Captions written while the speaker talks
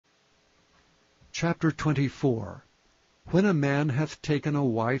Chapter 24. When a man hath taken a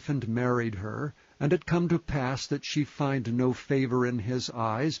wife and married her, and it come to pass that she find no favor in his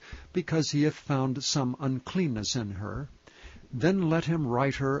eyes, because he hath found some uncleanness in her, then let him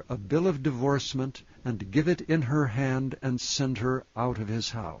write her a bill of divorcement, and give it in her hand, and send her out of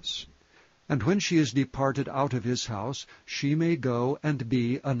his house. And when she is departed out of his house, she may go and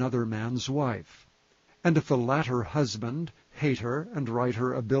be another man's wife. And if the latter husband hate her, and write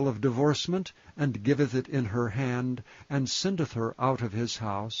her a bill of divorcement, and giveth it in her hand, and sendeth her out of his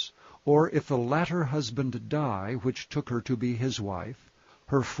house, or if the latter husband die, which took her to be his wife,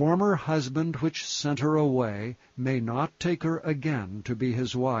 her former husband which sent her away may not take her again to be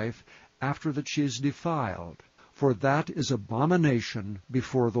his wife, after that she is defiled. For that is abomination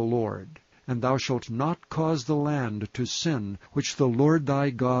before the Lord. And thou shalt not cause the land to sin, which the Lord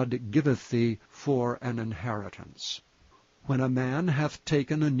thy God giveth thee for an inheritance. When a man hath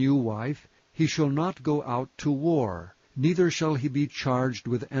taken a new wife, he shall not go out to war, neither shall he be charged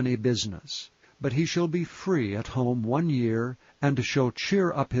with any business. But he shall be free at home 1 year, and shall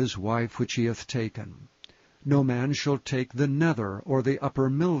cheer up his wife which he hath taken. No man shall take the nether or the upper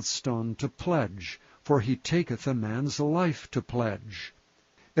millstone to pledge, for he taketh a man's life to pledge.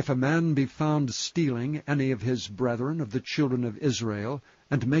 If a man be found stealing any of his brethren of the children of Israel,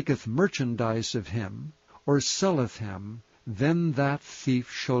 and maketh merchandise of him, or selleth him, then that thief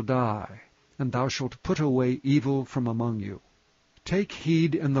shall die, and thou shalt put away evil from among you. Take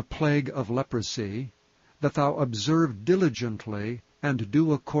heed in the plague of leprosy, that thou observe diligently, and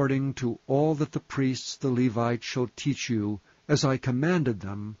do according to all that the priests the Levites shall teach you, as I commanded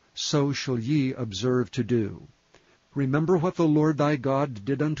them, so shall ye observe to do. Remember what the Lord thy God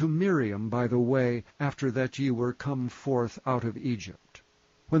did unto Miriam by the way, after that ye were come forth out of Egypt.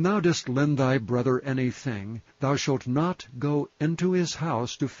 When thou dost lend thy brother anything, thou shalt not go into his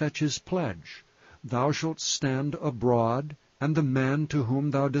house to fetch his pledge. Thou shalt stand abroad, and the man to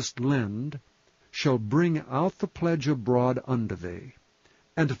whom thou dost lend shall bring out the pledge abroad unto thee.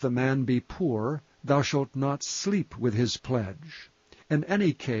 And if the man be poor, thou shalt not sleep with his pledge. In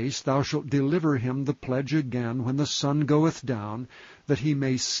any case thou shalt deliver him the pledge again when the sun goeth down, that he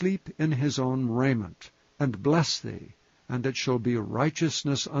may sleep in his own raiment, and bless thee, and it shall be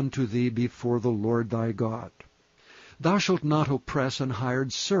righteousness unto thee before the Lord thy God. Thou shalt not oppress an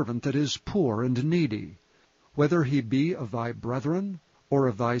hired servant that is poor and needy, whether he be of thy brethren, or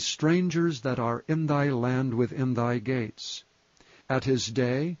of thy strangers that are in thy land within thy gates. At his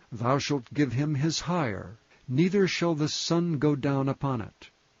day thou shalt give him his hire, neither shall the sun go down upon it.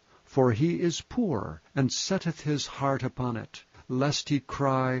 For he is poor, and setteth his heart upon it, lest he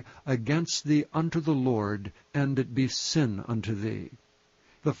cry against thee unto the Lord, and it be sin unto thee.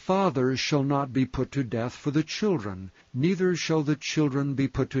 The fathers shall not be put to death for the children, neither shall the children be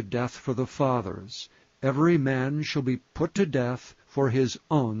put to death for the fathers. Every man shall be put to death for his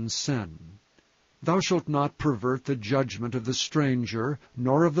own sin. Thou shalt not pervert the judgment of the stranger,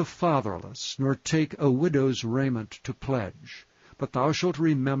 nor of the fatherless, nor take a widow's raiment to pledge. But thou shalt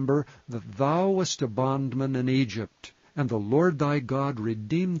remember that thou wast a bondman in Egypt, and the Lord thy God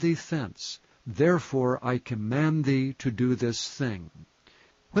redeemed thee thence. Therefore I command thee to do this thing.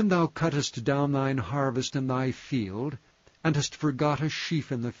 When thou cuttest down thine harvest in thy field, and hast forgot a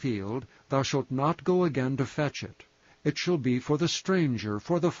sheaf in the field, thou shalt not go again to fetch it. It shall be for the stranger,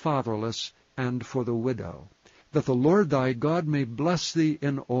 for the fatherless, and for the widow, that the Lord thy God may bless thee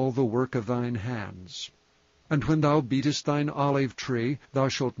in all the work of thine hands. And when thou beatest thine olive tree, thou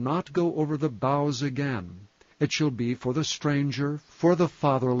shalt not go over the boughs again. It shall be for the stranger, for the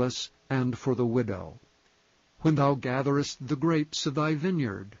fatherless, and for the widow. When thou gatherest the grapes of thy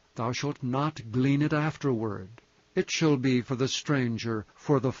vineyard, thou shalt not glean it afterward. It shall be for the stranger,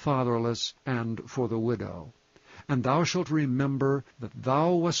 for the fatherless, and for the widow. And thou shalt remember that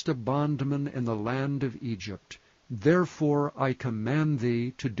thou wast a bondman in the land of Egypt. Therefore I command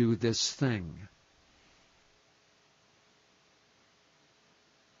thee to do this thing.